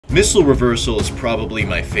Missile reversal is probably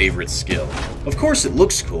my favorite skill. Of course it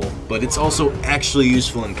looks cool, but it's also actually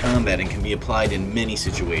useful in combat and can be applied in many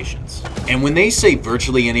situations. And when they say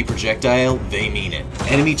virtually any projectile, they mean it.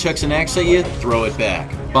 Enemy chucks an axe at you, throw it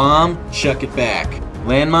back. Bomb, chuck it back.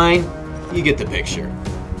 Landmine, you get the picture.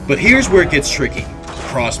 But here's where it gets tricky.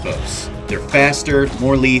 Crossbows. They're faster,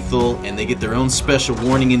 more lethal, and they get their own special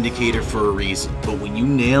warning indicator for a reason. But when you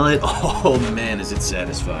nail it, oh man is it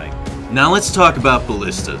satisfying. Now let's talk about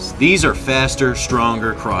ballistas. These are faster,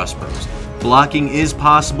 stronger crossbows. Blocking is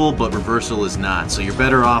possible, but reversal is not, so you're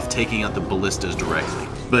better off taking out the ballistas directly.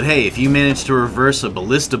 But hey, if you manage to reverse a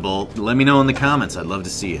ballista bolt, let me know in the comments, I'd love to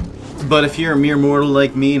see it. But if you're a mere mortal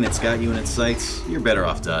like me and it's got you in its sights, you're better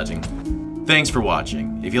off dodging. Thanks for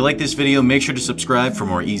watching. If you like this video, make sure to subscribe for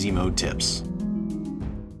more easy mode tips.